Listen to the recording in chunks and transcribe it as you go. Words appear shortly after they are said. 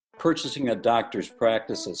Purchasing a doctor's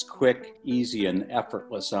practice is quick, easy, and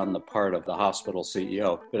effortless on the part of the hospital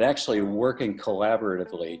CEO, but actually working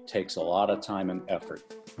collaboratively takes a lot of time and effort.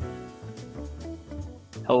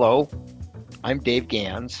 Hello, I'm Dave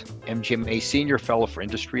Gans, MGMA Senior Fellow for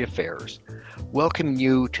Industry Affairs, welcoming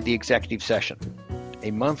you to the Executive Session,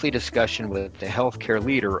 a monthly discussion with the healthcare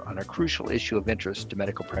leader on a crucial issue of interest to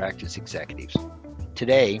medical practice executives.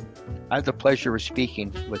 Today, I have the pleasure of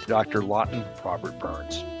speaking with Dr. Lawton Robert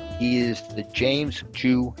Burns. He is the James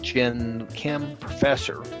Ju Jin Kim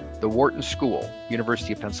Professor, the Wharton School,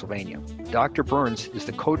 University of Pennsylvania. Dr. Burns is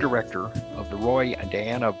the co-director of the Roy and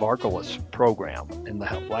Diana Vargalas program in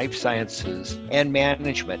the Life Sciences and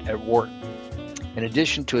Management at Wharton. In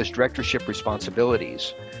addition to his directorship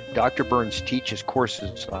responsibilities, Dr. Burns teaches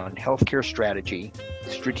courses on healthcare strategy,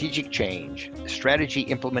 strategic change, strategy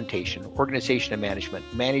implementation, organization and management,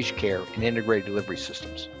 managed care, and integrated delivery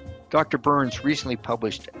systems. Dr. Burns recently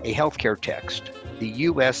published a healthcare text, The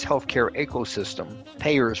U.S. Healthcare Ecosystem,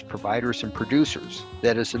 Payers, Providers, and Producers,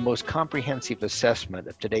 that is the most comprehensive assessment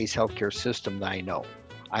of today's healthcare system that I know.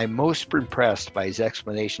 I'm most impressed by his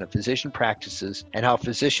explanation of physician practices and how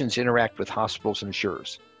physicians interact with hospitals and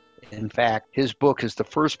insurers. In fact, his book is the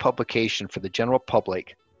first publication for the general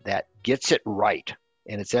public that gets it right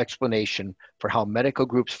in its explanation for how medical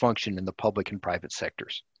groups function in the public and private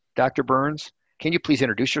sectors. Dr. Burns, can you please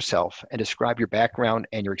introduce yourself and describe your background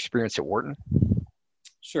and your experience at Wharton?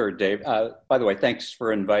 Sure, Dave. By the way, thanks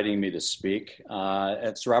for inviting me to speak.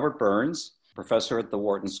 It's Robert Burns, professor at the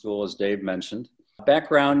Wharton School, as Dave mentioned.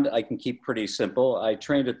 Background, I can keep pretty simple. I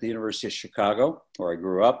trained at the University of Chicago, where I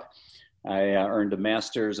grew up. I earned a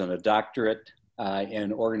master's and a doctorate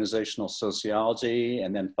in organizational sociology,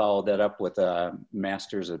 and then followed that up with a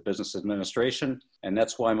master's of business administration. And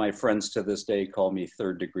that's why my friends to this day call me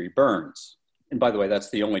third degree Burns. And by the way, that's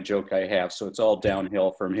the only joke I have, so it's all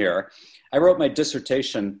downhill from here. I wrote my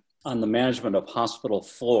dissertation on the management of hospital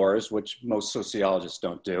floors, which most sociologists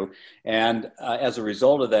don't do. And as a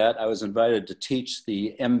result of that, I was invited to teach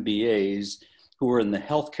the MBAs who were in the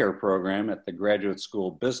healthcare program at the Graduate School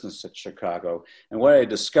of Business at Chicago. And what I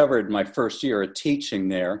discovered my first year of teaching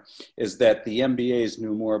there is that the MBAs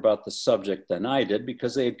knew more about the subject than I did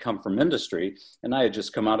because they had come from industry and I had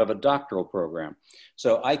just come out of a doctoral program.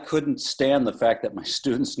 So I couldn't stand the fact that my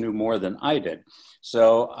students knew more than I did.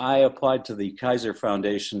 So I applied to the Kaiser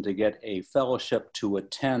Foundation to get a fellowship to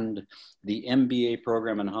attend the MBA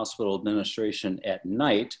program in hospital administration at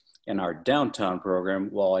night in our downtown program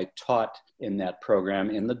while I taught in that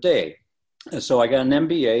program in the day. And so I got an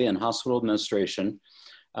MBA in hospital administration,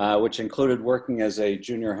 which included working as a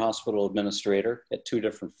junior hospital administrator at two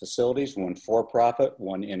different facilities, one for-profit,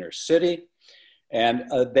 one inner city. And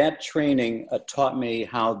that training taught me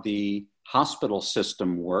how the hospital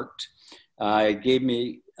system worked. It gave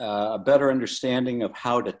me a better understanding of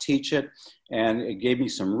how to teach it, and it gave me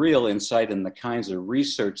some real insight in the kinds of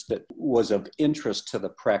research that was of interest to the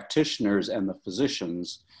practitioners and the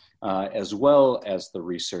physicians, as well as the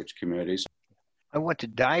research communities. I want to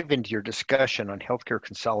dive into your discussion on healthcare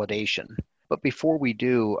consolidation. But before we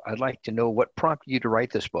do, I'd like to know what prompted you to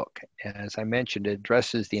write this book. As I mentioned, it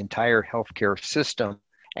addresses the entire healthcare system.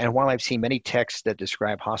 And while I've seen many texts that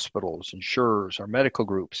describe hospitals, insurers, or medical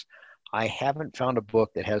groups, I haven't found a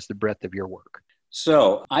book that has the breadth of your work.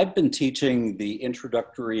 So I've been teaching the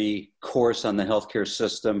introductory course on the healthcare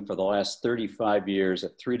system for the last 35 years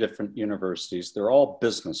at three different universities. They're all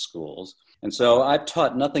business schools. And so I've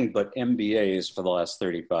taught nothing but MBAs for the last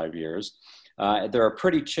 35 years. They're a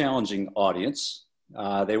pretty challenging audience.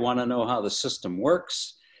 They want to know how the system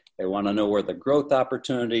works. They want to know where the growth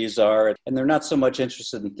opportunities are. And they're not so much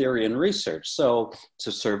interested in theory and research. So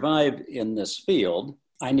to survive in this field,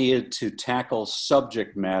 I needed to tackle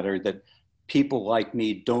subject matter that people like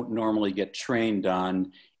me don't normally get trained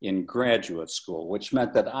on in graduate school, which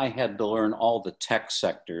meant that I had to learn all the tech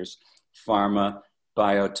sectors, pharma,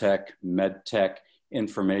 biotech, medtech,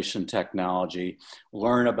 information technology,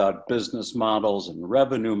 learn about business models and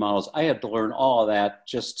revenue models. I had to learn all of that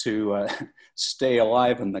just to stay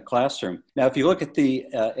alive in the classroom. Now, if you look at the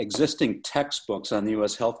existing textbooks on the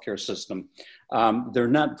U.S. healthcare system, they're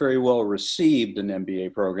not very well received in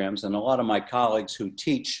MBA programs, and a lot of my colleagues who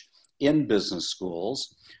teach in business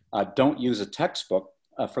schools don't use a textbook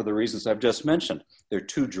for the reasons I've just mentioned. They're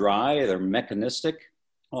too dry, they're mechanistic.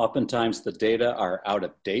 Oftentimes the data are out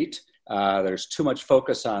of date. There's too much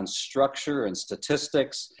focus on structure and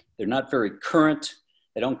statistics. They're not very current.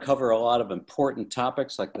 They don't cover a lot of important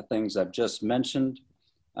topics like the things I've just mentioned.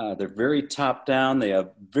 They're very top down. They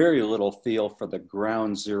have very little feel for the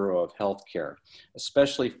ground zero of healthcare,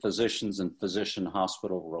 especially physicians and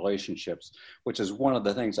physician-hospital relationships, which is one of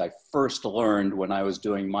the things I first learned when I was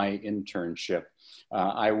doing my internship.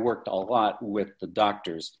 I worked a lot with the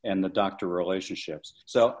doctors and the doctor relationships.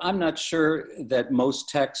 So I'm not sure that most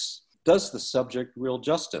text does the subject real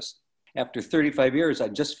justice. After 35 years, I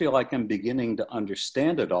just feel like I'm beginning to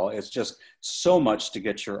understand it all. It's just so much to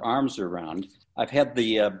get your arms around. I've had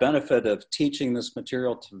the benefit of teaching this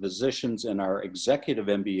material to physicians in our executive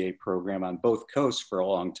MBA program on both coasts for a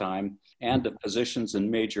long time, and to physicians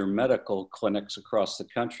in major medical clinics across the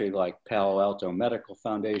country like Palo Alto Medical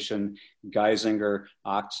Foundation, Geisinger,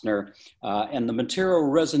 Ochsner, and the material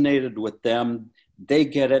resonated with them. They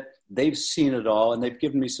get it, they've seen it all, and they've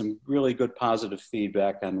given me some really good positive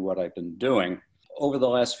feedback on what I've been doing. Over the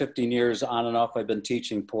last 15 years, on and off, I've been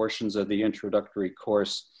teaching portions of the introductory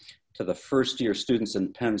course to the first-year students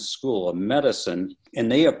in Penn School of Medicine, and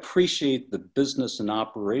they appreciate the business and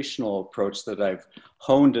operational approach that I've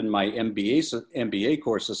honed in my MBA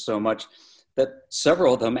courses so much that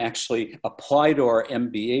several of them actually apply to our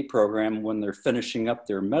MBA program when they're finishing up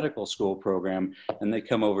their medical school program, and they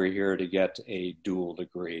come over here to get a dual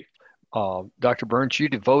degree. Dr. Burns, you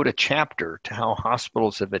devote a chapter to how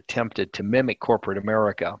hospitals have attempted to mimic corporate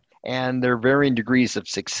America and their varying degrees of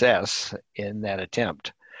success in that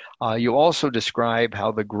attempt. You also describe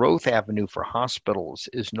how the growth avenue for hospitals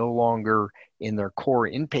is no longer in their core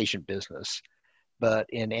inpatient business, but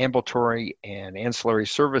in ambulatory and ancillary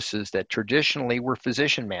services that traditionally were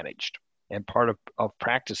physician managed and part of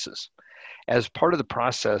practices. As part of the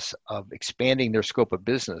process of expanding their scope of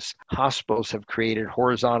business, hospitals have created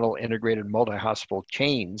horizontal integrated multi-hospital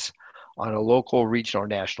chains on a local, regional, or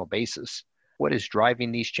national basis. What is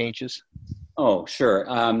driving these changes? Oh, sure.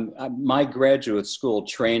 My graduate school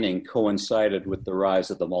training coincided with the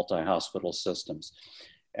rise of the multi-hospital systems.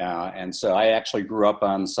 And so I actually grew up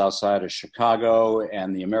on the south side of Chicago,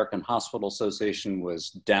 and the American Hospital Association was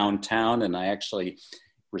downtown, and I actually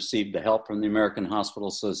received the help from the American Hospital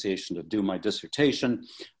Association to do my dissertation.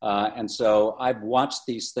 And so I've watched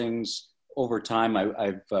these things over time.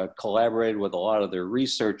 I've collaborated with a lot of their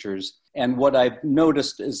researchers. And what I've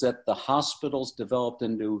noticed is that the hospitals developed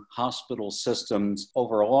into hospital systems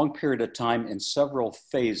over a long period of time in several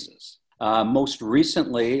phases. Most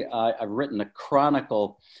recently, I've written a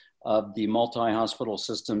chronicle of the multi-hospital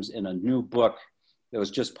systems in a new book that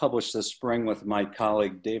was just published this spring with my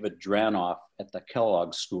colleague David Dranoff at the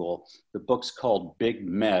Kellogg School. The book's called Big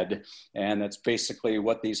Med, and that's basically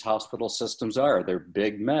what these hospital systems are. They're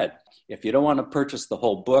Big Med. If you don't want to purchase the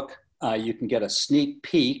whole book, you can get a sneak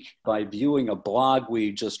peek by viewing a blog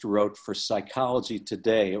we just wrote for Psychology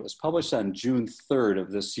Today. It was published on June 3rd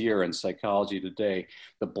of this year in Psychology Today.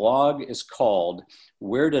 The blog is called,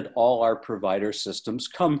 "Where Did All Our Provider Systems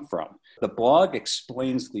Come From?" The blog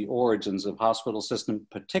explains the origins of hospital systems,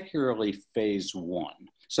 particularly phase one.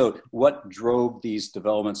 So what drove these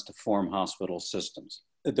developments to form hospital systems?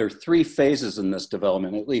 There are three phases in this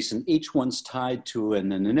development, at least, and each one's tied to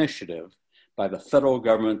an initiative by the federal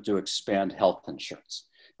government to expand health insurance.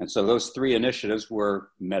 And so those three initiatives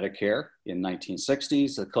were Medicare in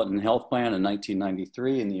 1960s, the Clinton Health Plan in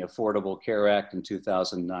 1993, and the Affordable Care Act in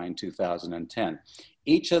 2009-2010.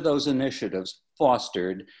 Each of those initiatives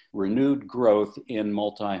fostered renewed growth in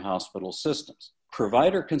multi-hospital systems.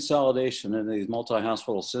 Provider consolidation in these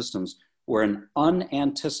multi-hospital systems were an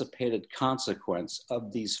unanticipated consequence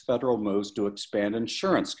of these federal moves to expand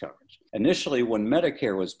insurance coverage. Initially, when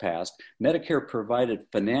Medicare was passed, Medicare provided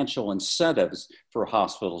financial incentives for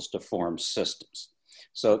hospitals to form systems.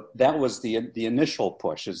 So that was the initial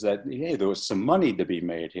push, is that, hey, there was some money to be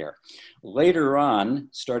made here. Later on,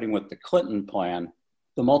 starting with the Clinton plan,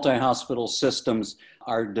 the multi-hospital systems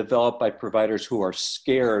are developed by providers who are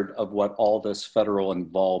scared of what all this federal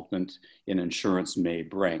involvement in insurance may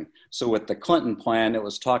bring. So with the Clinton plan, it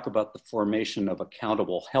was talk about the formation of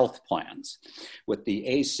accountable health plans. With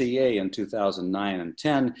the ACA in 2009 and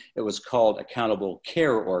 10, it was called accountable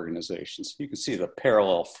care organizations. You can see the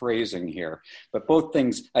parallel phrasing here. But both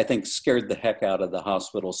things, I think, scared the heck out of the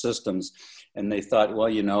hospital systems. And they thought, well,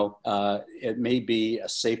 it may be a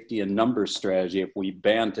safety in numbers strategy. If we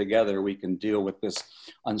band together, we can deal with this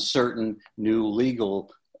uncertain new legal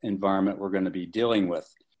environment we're going to be dealing with.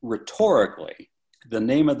 Rhetorically, the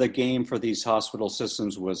name of the game for these hospital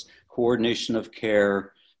systems was coordination of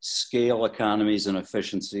care, scale economies and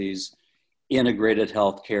efficiencies, integrated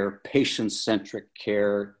healthcare, patient-centric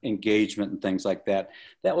care, engagement, and things like that.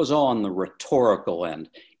 That was all on the rhetorical end.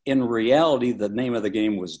 In reality, the name of the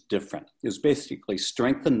game was different. It was basically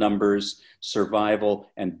strength in numbers, survival,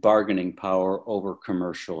 and bargaining power over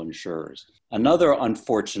commercial insurers. Another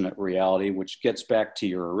unfortunate reality, which gets back to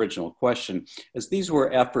your original question, is these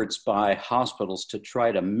were efforts by hospitals to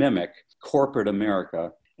try to mimic corporate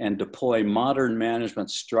America and deploy modern management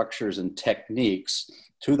structures and techniques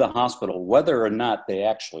to the hospital, whether or not they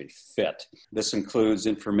actually fit. This includes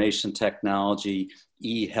information technology,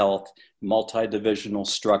 e-health, multi-divisional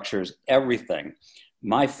structures, everything.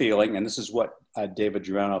 My feeling, and this is what David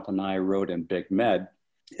Dranop and I wrote in Big Med,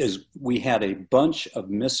 is we had a bunch of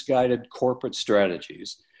misguided corporate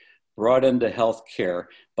strategies brought into healthcare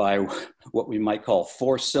by what we might call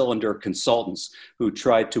four-cylinder consultants who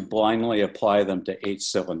tried to blindly apply them to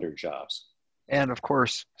eight-cylinder jobs. And of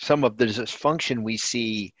course, some of the dysfunction we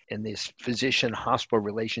see in these physician-hospital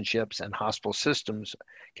relationships and hospital systems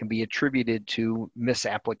can be attributed to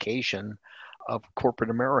misapplication of corporate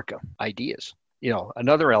America ideas.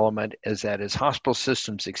 Another element is that as hospital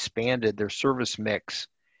systems expanded their service mix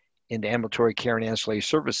into ambulatory care and ancillary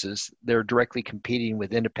services, they're directly competing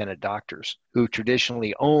with independent doctors who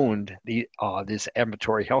traditionally owned this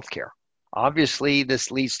ambulatory healthcare. Obviously, this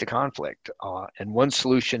leads to conflict, and one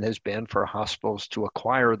solution has been for hospitals to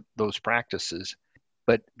acquire those practices,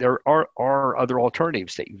 but there are other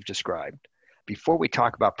alternatives that you've described. Before we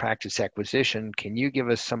talk about practice acquisition, can you give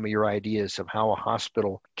us some of your ideas of how a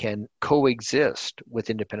hospital can coexist with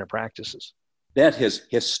independent practices? That has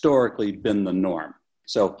historically been the norm.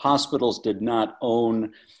 So hospitals did not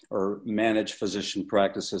own or manage physician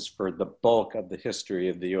practices for the bulk of the history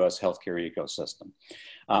of the U.S. healthcare ecosystem.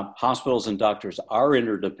 Hospitals and doctors are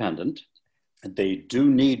interdependent. They do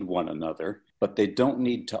need one another, but they don't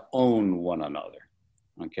need to own one another.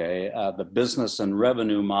 Okay, the business and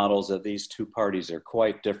revenue models of these two parties are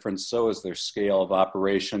quite different. So is their scale of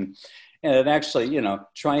operation. And it actually,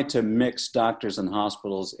 trying to mix doctors and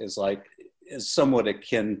hospitals is somewhat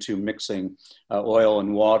akin to mixing oil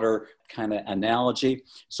and water kind of analogy.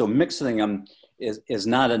 So mixing them is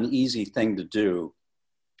not an easy thing to do.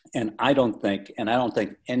 And I don't think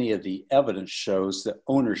any of the evidence shows that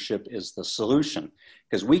ownership is the solution,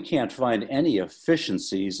 because we can't find any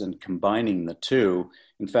efficiencies in combining the two.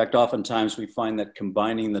 In fact, oftentimes we find that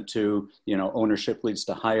combining the two, ownership leads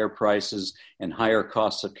to higher prices and higher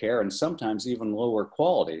costs of care, and sometimes even lower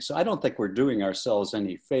quality. So I don't think we're doing ourselves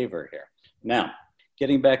any favor here. Now,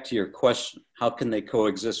 getting back to your question, how can they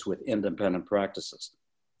coexist with independent practices?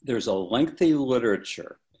 There's a lengthy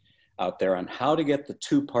literature out there on how to get the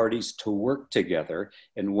two parties to work together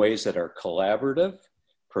in ways that are collaborative,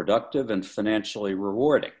 productive, and financially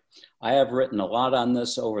rewarding. I have written a lot on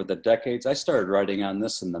this over the decades. I started writing on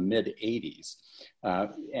this in the mid-'80s,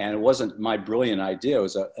 and it wasn't my brilliant idea. It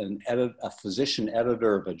was a physician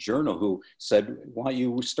editor of a journal who said, why don't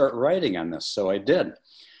you start writing on this? So I did.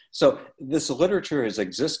 So this literature has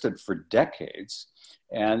existed for decades,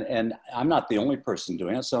 and I'm not the only person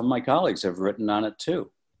doing it. Some of my colleagues have written on it too.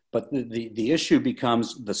 But the issue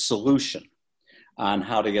becomes the solution on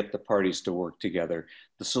how to get the parties to work together.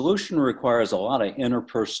 The solution requires a lot of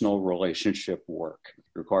interpersonal relationship work. It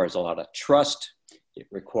requires a lot of trust. It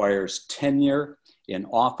requires tenure in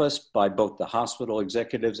office by both the hospital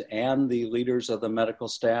executives and the leaders of the medical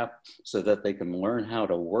staff so that they can learn how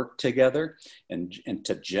to work together and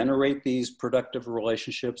to generate these productive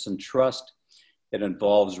relationships and trust. It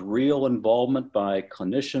involves real involvement by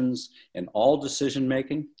clinicians in all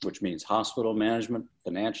decision-making, which means hospital management,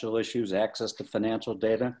 financial issues, access to financial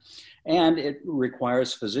data, and it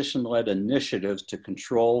requires physician-led initiatives to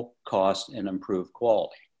control costs and improve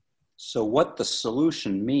quality. So what the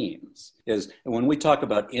solution means is, when we talk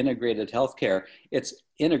about integrated healthcare,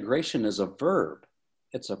 integration is a verb.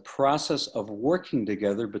 It's a process of working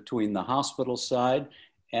together between the hospital side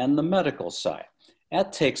and the medical side.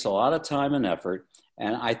 That takes a lot of time and effort,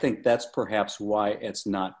 and I think that's perhaps why it's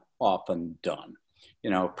not often done.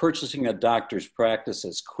 Purchasing a doctor's practice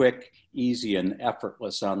is quick, easy, and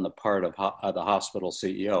effortless on the part of the hospital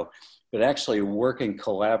CEO, but actually working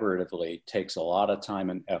collaboratively takes a lot of time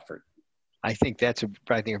and effort. I think that's a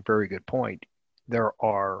very good point. There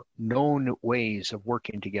are known ways of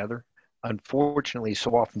working together. Unfortunately,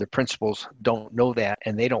 so often the principals don't know that,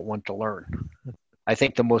 and they don't want to learn. I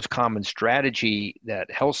think the most common strategy that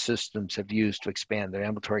health systems have used to expand their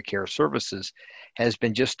ambulatory care services has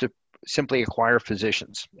been just to simply acquire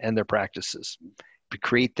physicians and their practices, to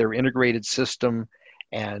create their integrated system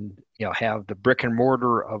and have the brick and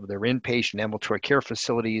mortar of their inpatient ambulatory care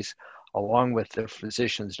facilities along with their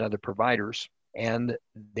physicians and other providers, and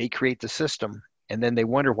they create the system, and then they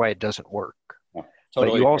wonder why it doesn't work. But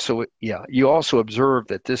Totally. you also observe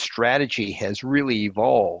that this strategy has really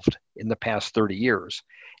evolved in the past 30 years.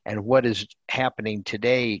 And what is happening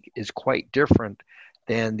today is quite different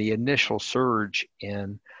than the initial surge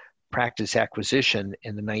in practice acquisition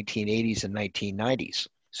in the 1980s and 1990s.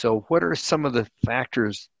 So what are some of the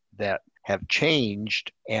factors that have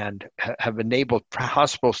changed and have enabled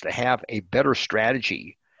hospitals to have a better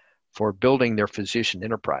strategy for building their physician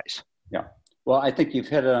enterprise? Yeah. Well, I think you've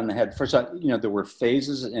hit it on the head. First, there were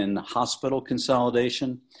phases in hospital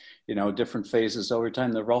consolidation, different phases over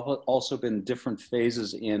time. There have also been different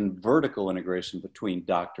phases in vertical integration between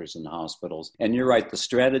doctors and hospitals. And you're right, the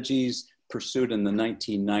strategies pursued in the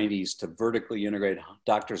 1990s to vertically integrate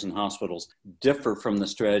doctors and hospitals differ from the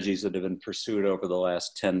strategies that have been pursued over the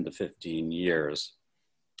last 10 to 15 years.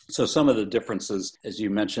 So some of the differences, as you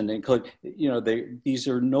mentioned, include, these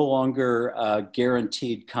are no longer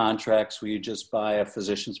guaranteed contracts where you just buy a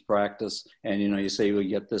physician's practice and, you say we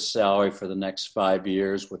get this salary for the next 5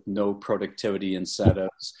 years with no productivity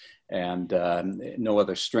incentives and no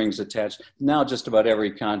other strings attached. Now just about every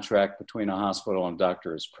contract between a hospital and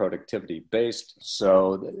doctor is productivity based.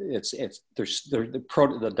 So the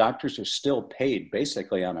doctors are still paid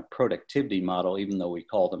basically on a productivity model, even though we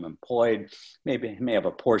call them employed. Maybe may have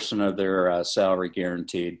a portion of their salary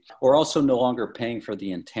guaranteed. We're also no longer paying for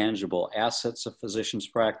the intangible assets of physicians'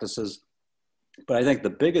 practices. But I think the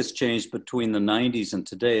biggest change between the 90s and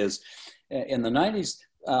today is in the 90s,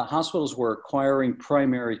 hospitals were acquiring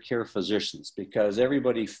primary care physicians because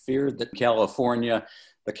everybody feared that the California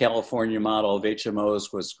model of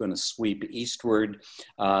HMOs was going to sweep eastward,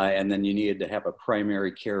 and then you needed to have a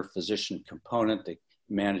primary care physician component to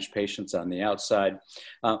manage patients on the outside.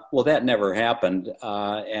 Well, that never happened,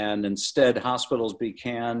 and instead hospitals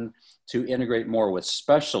began to integrate more with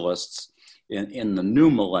specialists in the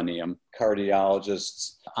new millennium,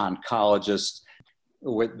 cardiologists, oncologists.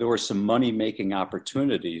 There were some money-making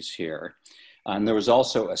opportunities here. And there was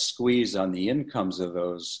also a squeeze on the incomes of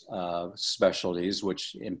those specialties,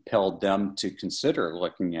 which impelled them to consider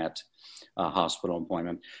looking at hospital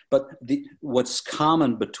employment. But what's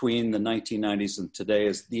common between the 1990s and today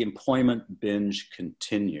is the employment binge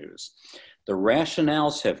continues. The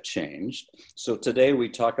rationales have changed. So today we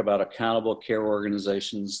talk about accountable care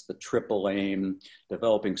organizations, the triple aim,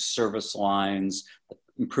 developing service lines,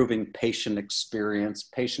 improving patient experience,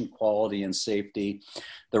 patient quality and safety.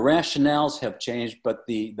 The rationales have changed, but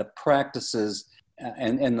the practices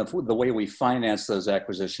and the way we finance those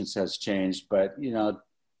acquisitions has changed. But,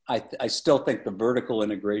 I still think the vertical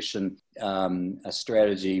integration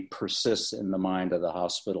strategy persists in the mind of the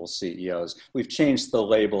hospital CEOs. We've changed the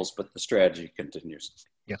labels, but the strategy continues.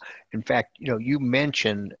 Yeah. In fact, you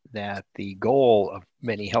mentioned that the goal of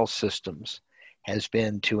many health systems has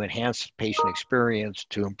been to enhance patient experience,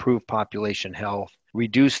 to improve population health,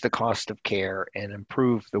 reduce the cost of care, and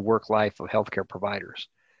improve the work life of healthcare providers.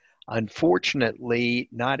 Unfortunately,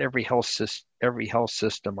 not every health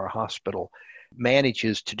system or hospital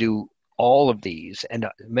manages to do all of these, and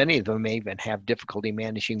many of them may even have difficulty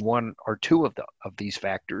managing one or two of these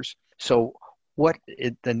factors. So what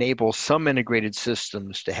enables some integrated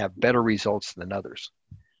systems to have better results than others?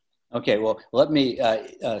 Okay, well, let me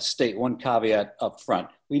state one caveat up front.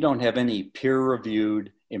 We don't have any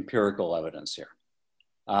peer-reviewed empirical evidence here.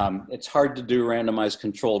 It's hard to do randomized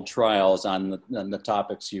controlled trials on the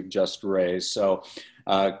topics you've just raised. So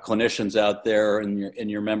clinicians out there in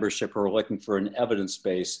your membership who are looking for an evidence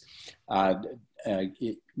base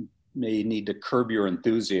may need to curb your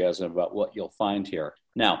enthusiasm about what you'll find here.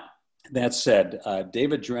 Now, that said,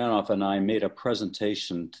 David Dranoff and I made a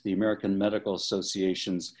presentation to the American Medical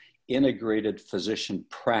Association's Integrated Physician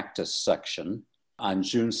Practice section on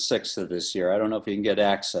June 6th of this year. I don't know if you can get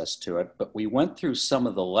access to it, but we went through some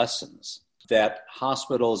of the lessons that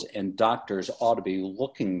hospitals and doctors ought to be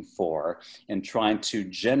looking for in trying to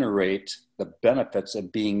generate the benefits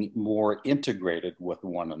of being more integrated with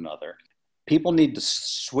one another. People need to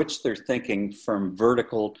switch their thinking from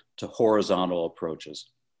vertical to horizontal approaches.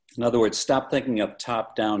 In other words, stop thinking of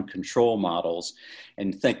top-down control models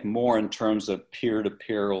and think more in terms of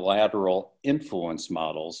peer-to-peer lateral influence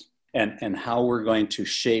models and how we're going to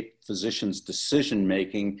shape physicians'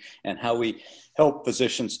 decision-making and how we help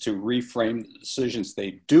physicians to reframe the decisions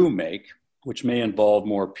they do make, which may involve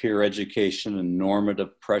more peer education and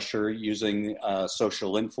normative pressure using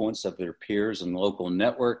social influence of their peers and local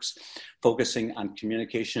networks, focusing on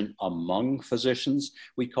communication among physicians.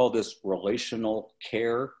 We call this relational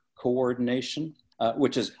care coordination,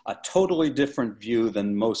 which is a totally different view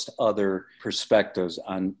than most other perspectives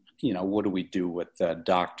on what do we do with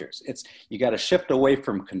doctors? You got to shift away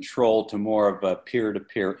from control to more of a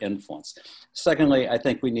peer-to-peer influence. Secondly, I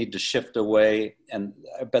think we need to shift away, and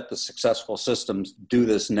I bet the successful systems do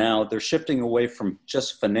this now. They're shifting away from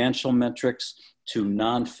just financial metrics to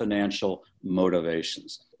non-financial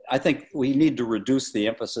motivations. I think we need to reduce the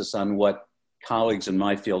emphasis on what colleagues in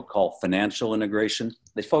my field call financial integration.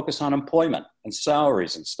 They focus on employment and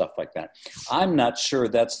salaries and stuff like that. I'm not sure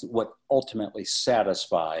that's what ultimately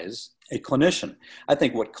satisfies a clinician. I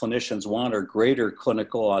think what clinicians want are greater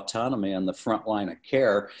clinical autonomy on the front line of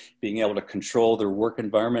care, being able to control their work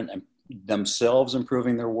environment and themselves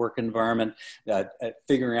improving their work environment,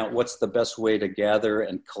 figuring out what's the best way to gather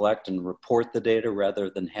and collect and report the data rather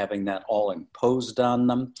than having that all imposed on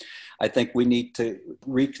them. I think we need to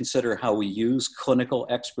reconsider how we use clinical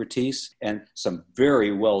expertise and some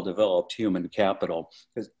very well-developed human capital,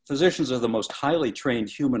 because physicians are the most highly trained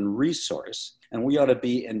human resource. And we ought to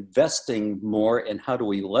be investing more in how do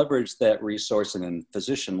we leverage that resource and in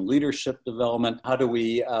physician leadership development. How do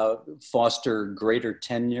we foster greater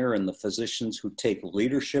tenure in the physicians who take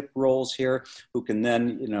leadership roles here, who can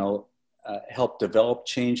then, help develop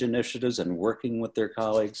change initiatives and working with their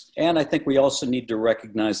colleagues. And I think we also need to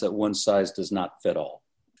recognize that one size does not fit all.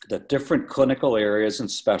 That different clinical areas and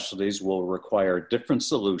specialties will require different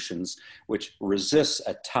solutions, which resists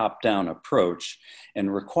a top-down approach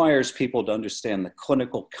and requires people to understand the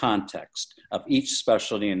clinical context of each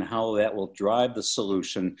specialty and how that will drive the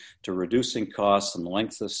solution to reducing costs and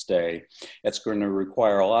length of stay. It's going to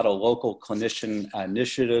require a lot of local clinician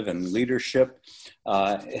initiative and leadership.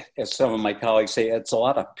 As some of my colleagues say, it's a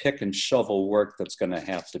lot of pick and shovel work that's going to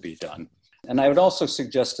have to be done. And I would also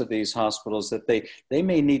suggest to these hospitals that they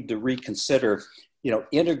may need to reconsider,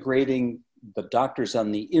 integrating the doctors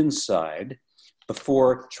on the inside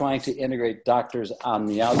before trying to integrate doctors on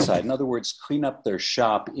the outside. In other words, clean up their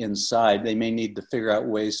shop inside. They may need to figure out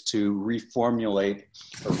ways to reformulate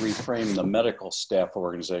or reframe the medical staff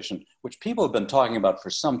organization, which people have been talking about for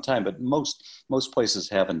some time, but most places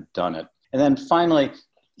haven't done it. And then finally,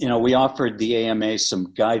 we offered the AMA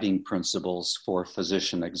some guiding principles for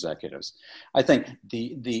physician executives. I think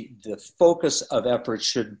the focus of effort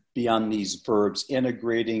should be on these verbs: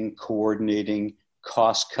 integrating, coordinating,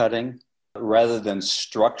 cost-cutting, rather than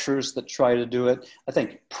structures that try to do it. I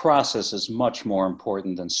think process is much more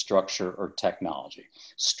important than structure or technology.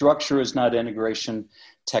 Structure is not integration.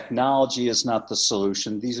 Technology is not the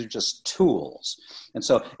solution. These are just tools. And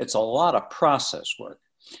so it's a lot of process work.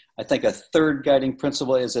 I think a third guiding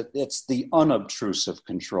principle is that it's the unobtrusive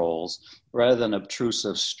controls rather than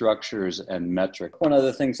obtrusive structures and metric. One of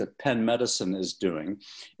the things that Penn Medicine is doing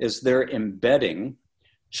is they're embedding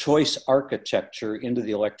choice architecture into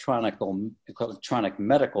the electronic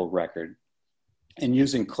medical record and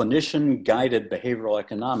using clinician-guided behavioral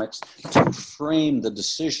economics to frame the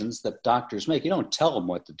decisions that doctors make. You don't tell them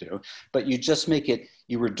what to do, but you just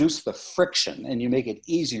you reduce the friction and you make it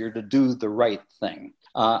easier to do the right thing.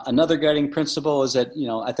 Another guiding principle is that,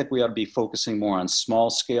 I think we ought to be focusing more on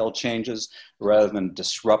small-scale changes rather than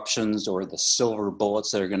disruptions or the silver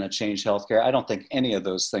bullets that are going to change healthcare. I don't think any of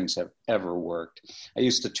those things have ever worked. I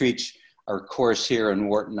used to teach our course here in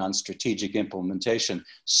Wharton on strategic implementation.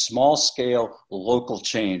 Small-scale local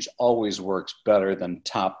change always works better than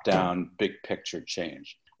top-down big-picture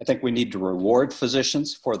change. I think we need to reward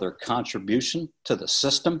physicians for their contribution to the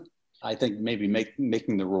system. I think maybe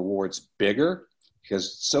making the rewards bigger,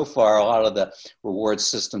 because so far a lot of the reward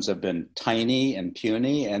systems have been tiny and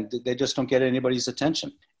puny and they just don't get anybody's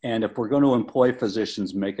attention. And if we're going to employ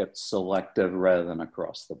physicians, make it selective rather than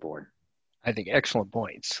across the board. I think excellent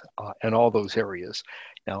points in all those areas.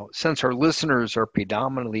 Now, since our listeners are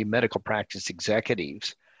predominantly medical practice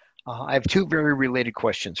executives, I have two very related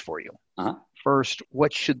questions for you. Uh-huh. First,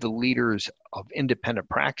 what should the leaders of independent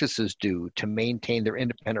practices do to maintain their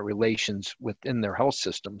independent relations within their health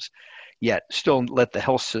systems, yet still let the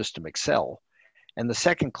health system excel? And the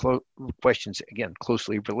second question is, again,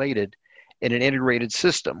 closely related. In an integrated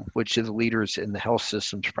system, what should the leaders in the health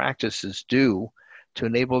system's practices do to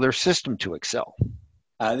enable their system to excel?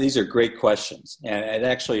 These are great questions. And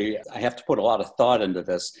actually, I have to put a lot of thought into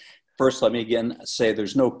this. First, let me again say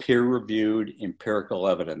there's no peer-reviewed empirical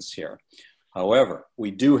evidence here. However,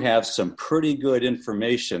 we do have some pretty good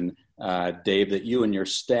information, Dave, that you and your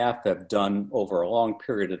staff have done over a long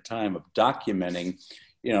period of time of documenting,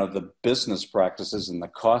 the business practices and the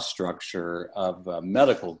cost structure of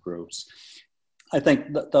medical groups. I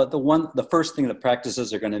think the first thing that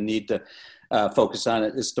practices are going to need to focus on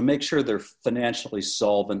is to make sure they're financially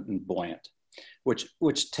solvent and buoyant. which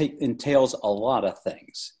entails a lot of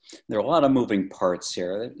things. There are a lot of moving parts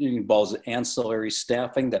here. It involves ancillary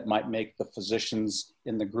staffing that might make the physicians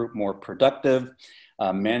in the group more productive,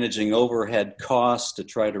 managing overhead costs to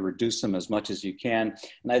try to reduce them as much as you can.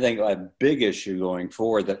 And I think a big issue going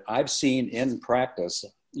forward that I've seen in practice,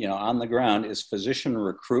 on the ground, is physician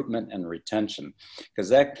recruitment and retention, because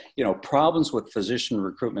that, problems with physician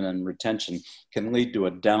recruitment and retention can lead to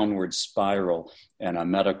a downward spiral in a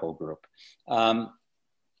medical group.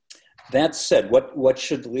 That said, what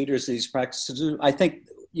should leaders of these practices do? I think,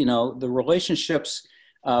 the relationships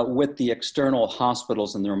with the external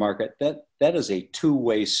hospitals in their market, that is a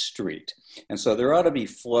two-way street. And so there ought to be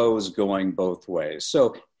flows going both ways.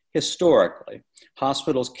 So historically,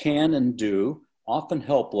 hospitals can and do often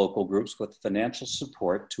help local groups with financial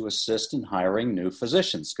support to assist in hiring new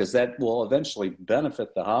physicians, because that will eventually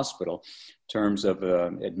benefit the hospital in terms of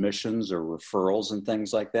admissions or referrals and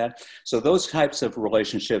things like that. So those types of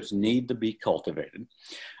relationships need to be cultivated.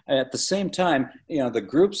 At the same time, the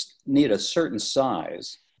groups need a certain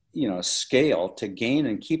size, scale to gain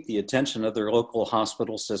and keep the attention of their local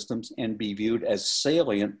hospital systems and be viewed as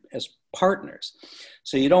salient as partners.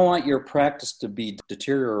 So you don't want your practice to be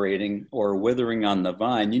deteriorating or withering on the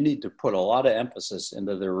vine. You need to put a lot of emphasis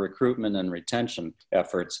into their recruitment and retention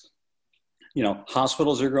efforts.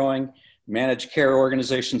 Hospitals are growing, managed care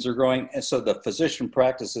organizations are growing, and so the physician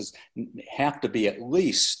practices have to be at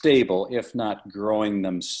least stable, if not growing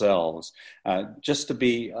themselves, just to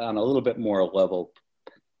be on a little bit more level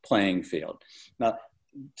playing field. Now,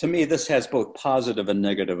 to me, this has both positive and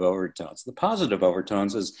negative overtones. The positive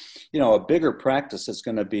overtones is, a bigger practice is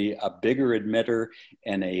going to be a bigger emitter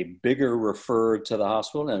and a bigger referrer to the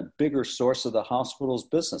hospital and a bigger source of the hospital's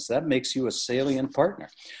business. That makes you a salient partner.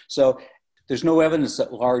 So there's no evidence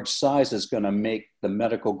that large size is going to make the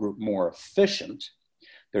medical group more efficient.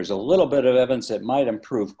 There's a little bit of evidence that might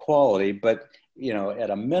improve quality, but at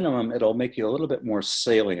a minimum, it'll make you a little bit more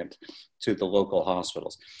salient to the local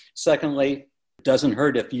hospitals. Secondly, it doesn't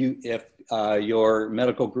hurt if your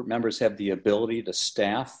medical group members have the ability to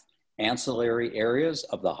staff ancillary areas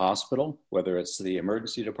of the hospital, whether it's the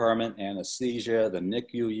emergency department, anesthesia, the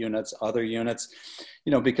NICU units, other units,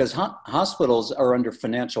 because hospitals are under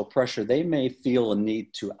financial pressure. They may feel a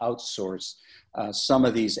need to outsource some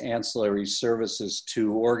of these ancillary services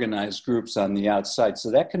to organized groups on the outside. So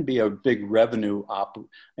that can be a big revenue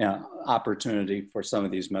opportunity for some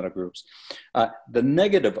of these medical groups. The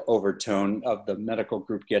negative overtone of the medical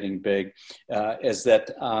group getting big is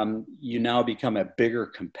that you now become a bigger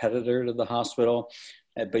competitor to the hospital.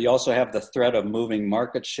 But you also have the threat of moving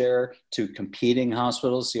market share to competing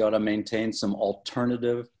hospitals. So you ought to maintain some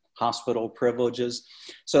alternative hospital privileges.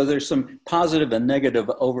 So there's some positive and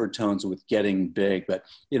negative overtones with getting big. But,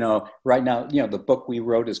 right now, the book we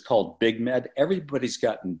wrote is called Big Med. Everybody's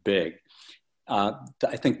gotten big.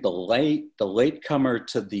 I think the latecomer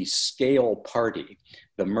to the scale party,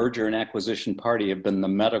 the merger and acquisition party, have been the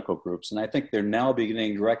medical groups. And I think they're now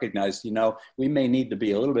beginning to recognize, we may need to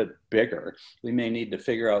be a little bit bigger. We may need to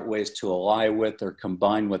figure out ways to ally with or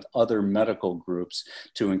combine with other medical groups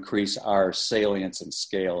to increase our salience and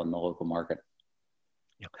scale in the local market.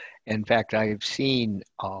 In fact, I've seen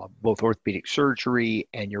both orthopedic surgery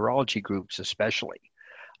and urology groups especially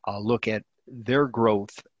look at their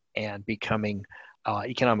growth and becoming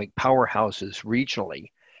economic powerhouses regionally,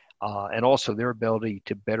 and also their ability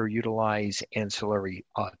to better utilize ancillary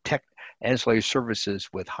services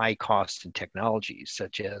with high costs and technologies,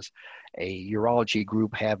 such as a urology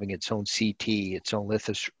group having its own CT, its own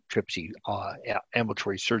lithotripsy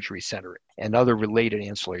ambulatory surgery center, and other related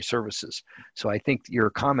ancillary services. So I think your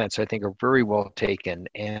comments, are very well taken,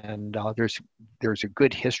 and there's a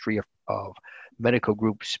good history of medical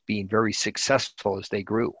groups being very successful as they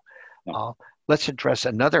grew. Let's address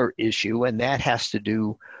another issue, and that has to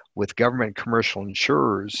do with government commercial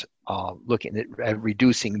insurers looking at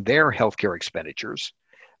reducing their healthcare expenditures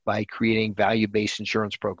by creating value-based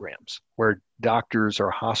insurance programs where doctors or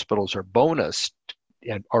hospitals are bonused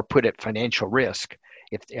or put at financial risk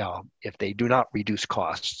if they do not reduce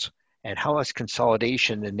costs. And how has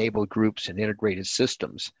consolidation enabled groups and integrated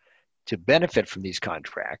systems to benefit from these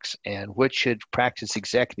contracts, and what should practice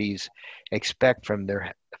executives expect from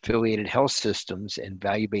their affiliated health systems and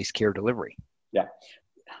value-based care delivery? Yeah.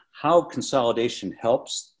 How consolidation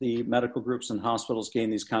helps the medical groups and hospitals gain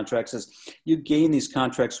these contracts is you gain these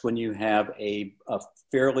contracts when you have a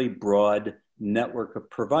fairly broad network of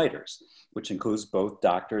providers, which includes both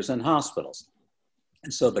doctors and hospitals.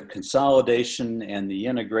 And so the consolidation and the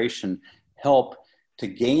integration help to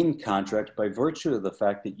gain contracts by virtue of the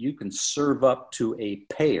fact that you can serve up to a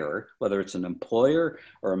payer, whether it's an employer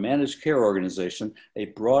or a managed care organization, a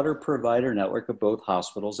broader provider network of both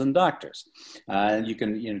hospitals and doctors. You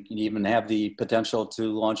can even have the potential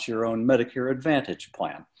to launch your own Medicare Advantage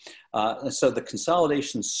plan. So the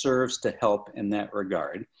consolidation serves to help in that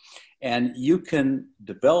regard. And you can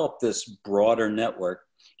develop this broader network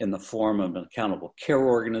in the form of an accountable care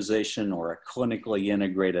organization or a clinically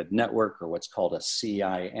integrated network, or what's called a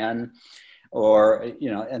CIN,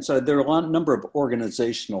 and so there are a number of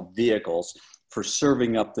organizational vehicles for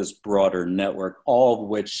serving up this broader network, all of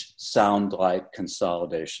which sound like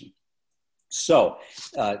consolidation. So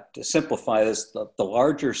to simplify this, the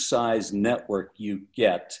larger size network you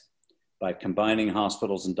get by combining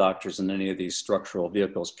hospitals and doctors in any of these structural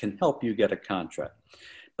vehicles can help you get a contract.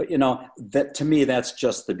 But that to me, that's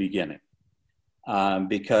just the beginning,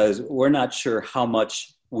 because we're not sure how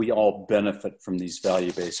much we all benefit from these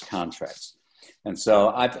value-based contracts. And so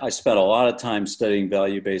I spent a lot of time studying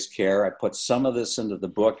value-based care. I put some of this into the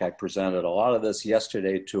book. I presented a lot of this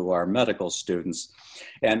yesterday to our medical students.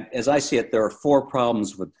 And as I see it, there are 4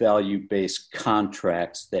 problems with value-based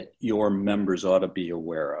contracts that your members ought to be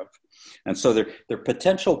aware of. And so they're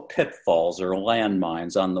potential pitfalls or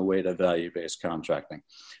landmines on the way to value-based contracting.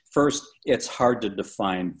 First, it's hard to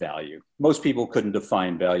define value. Most people couldn't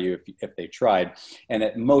define value if they tried. And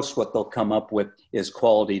at most, what they'll come up with is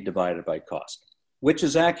quality divided by cost, which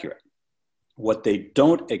is accurate. What they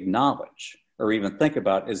don't acknowledge or even think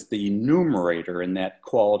about is the numerator in that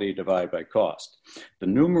quality divided by cost. The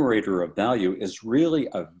numerator of value is really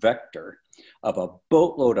a vector of a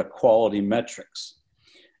boatload of quality metrics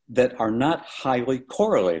that are not highly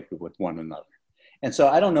correlated with one another. And so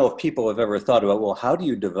I don't know if people have ever thought about, well, how do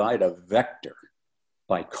you divide a vector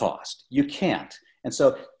by cost? You can't. And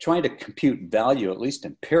so trying to compute value, at least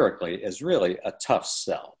empirically, is really a tough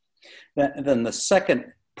sell. Then the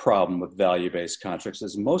second problem with value-based contracts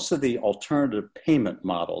is most of the alternative payment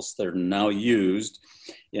models that are now used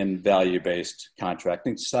in value-based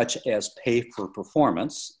contracting, such as pay for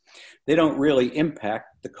performance, they don't really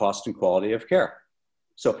impact the cost and quality of care.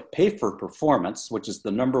 So pay for performance, which is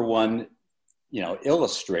the number one,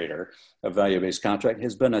 illustrator of value-based contract,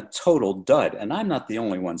 has been a total dud. And I'm not the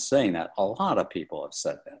only one saying that. A lot of people have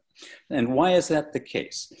said that. And why is that the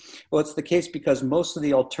case? Well, it's the case because most of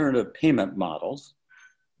the alternative payment models,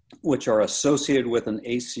 which are associated with an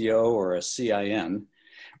ACO or a CIN,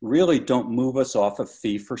 really don't move us off of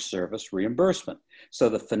fee-for-service reimbursement. So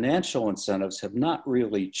the financial incentives have not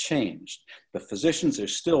really changed. The physicians are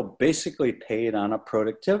still basically paid on a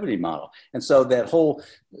productivity model. And so that whole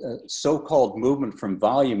so-called movement from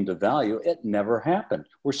volume to value, it never happened.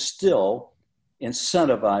 We're still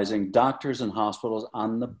incentivizing doctors and hospitals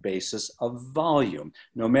on the basis of volume,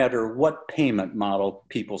 no matter what payment model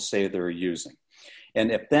people say they're using. And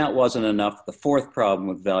if that wasn't enough, the fourth problem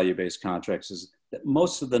with value-based contracts is that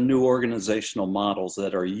most of the new organizational models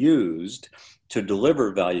that are used to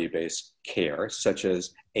deliver value-based care, such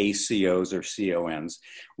as ACOs or CONs,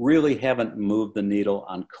 really haven't moved the needle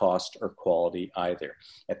on cost or quality either.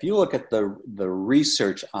 If you look at the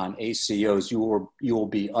research on ACOs, you will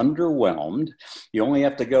be underwhelmed. You only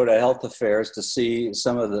have to go to Health Affairs to see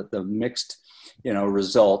some of the mixed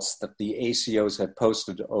results that the ACOs have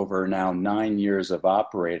posted over now 9 years of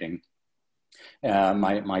operating.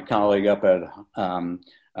 My colleague up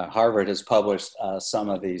at Harvard has published some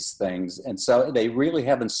of these things. And so they really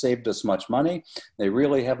haven't saved us much money. They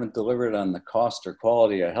really haven't delivered on the cost or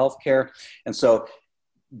quality of healthcare. And so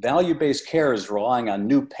value-based care is relying on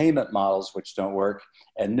new payment models which don't work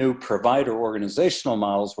and new provider organizational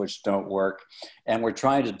models which don't work. And we're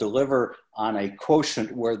trying to deliver on a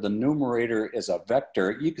quotient where the numerator is a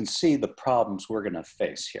vector. You can see the problems we're going to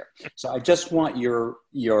face here. So I just want your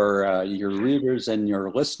readers and your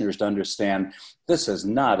listeners to understand this is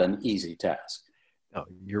not an easy task. No,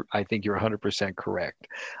 I think you're 100% correct.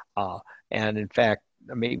 And in fact,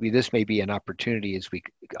 maybe this may be an opportunity as we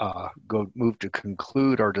move to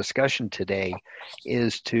conclude our discussion today,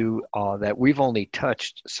 is to that we've only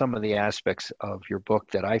touched some of the aspects of your book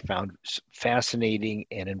that I found fascinating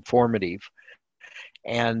and informative,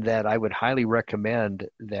 and that I would highly recommend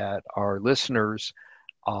that our listeners,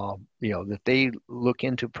 that they look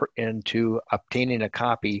into obtaining a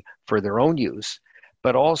copy for their own use.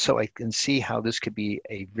 But also, I can see how this could be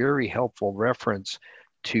a very helpful reference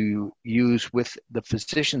to use with the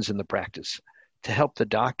physicians in the practice to help the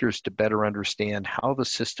doctors to better understand how the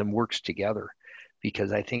system works together.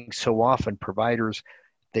 Because I think so often providers,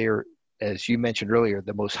 they're, as you mentioned earlier,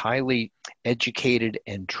 the most highly educated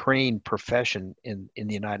and trained profession in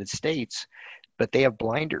the United States, but they have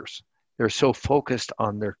blinders. they're so focused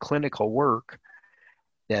on their clinical work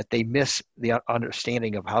that they miss the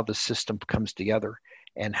understanding of how the system comes together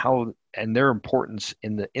and their importance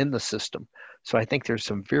in the system. So I think there's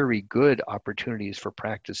some very good opportunities for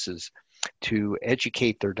practices to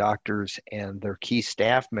educate their doctors and their key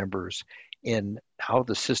staff members in how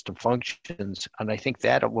the system functions. And I think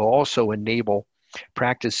that will also enable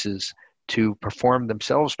practices to perform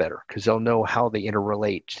themselves better because they'll know how they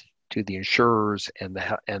interrelate to the insurers and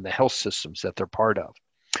the health systems that they're part of.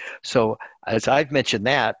 So as I've mentioned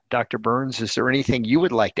that, Dr. Burns, is there anything you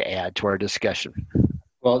would like to add to our discussion?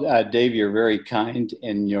 Well, Dave, you're very kind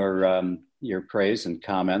in your praise and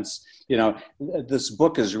comments. You know, this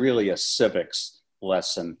book is really a civics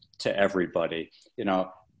lesson to everybody. You know,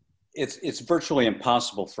 it's virtually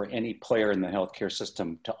impossible for any player in the healthcare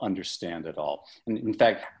system to understand it all. And in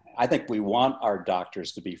fact, I think we want our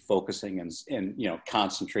doctors to be focusing and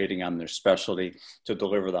concentrating on their specialty to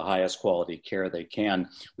deliver the highest quality care they can.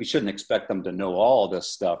 We shouldn't expect them to know all this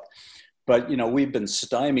stuff. But, you know, we've been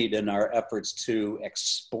stymied in our efforts to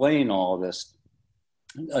explain all this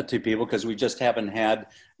to people because we just haven't had,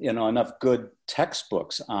 enough good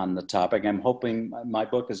textbooks on the topic. I'm hoping my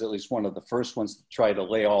book is at least one of the first ones to try to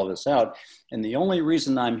lay all this out. And the only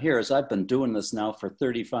reason I'm here is I've been doing this now for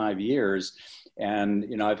 35 years. And,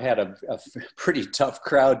 I've had a pretty tough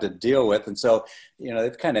crowd to deal with. And so,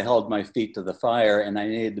 they've kind of held my feet to the fire, and I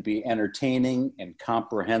needed to be entertaining and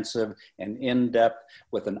comprehensive and in-depth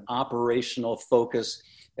with an operational focus.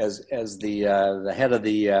 As the head of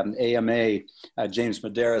the AMA, James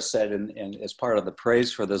Madera, said, and as part of the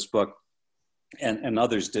praise for this book, and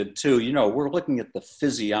others did too, we're looking at the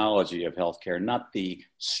physiology of healthcare, not the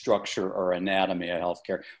structure or anatomy of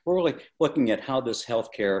healthcare. We're really looking at how this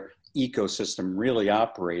healthcare ecosystem really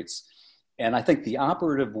operates. And I think the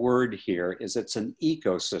operative word here is it's an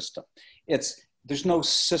ecosystem. There's no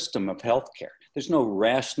system of healthcare. There's no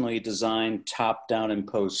rationally designed, top-down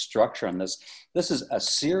imposed structure on this. This is a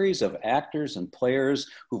series of actors and players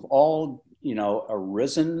who've all,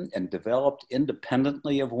 arisen and developed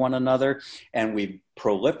independently of one another. And we've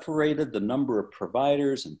proliferated the number of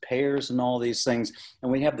providers and payers and all these things.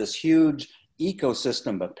 And we have this huge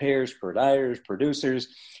ecosystem of payers, providers, producers,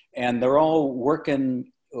 and they're all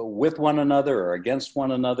working with one another or against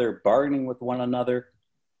one another, bargaining with one another,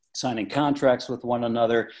 signing contracts with one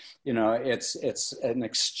another. It's an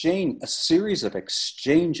exchange, a series of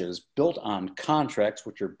exchanges built on contracts,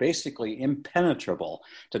 which are basically impenetrable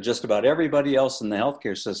to just about everybody else in the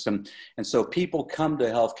healthcare system. And so people come to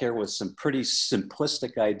healthcare with some pretty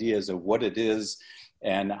simplistic ideas of what it is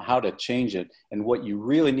and how to change it. And what you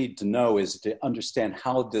really need to know is to understand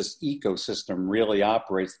how this ecosystem really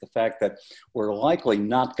operates. The fact that we're likely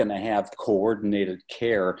not going to have coordinated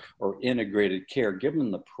care or integrated care given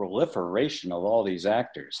the proliferation of all these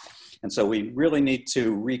actors. And so we really need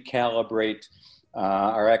to recalibrate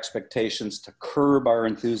our expectations, to curb our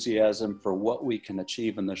enthusiasm for what we can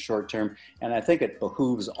achieve in the short term. And I think it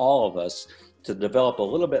behooves all of us to develop a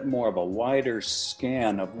little bit more of a wider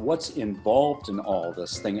scan of what's involved in all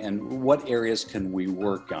this thing and what areas can we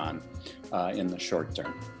work on in the short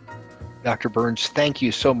term. Dr. Burns, thank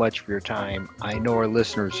you so much for your time. I know our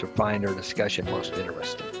listeners will find our discussion most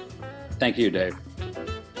interesting. Thank you, Dave.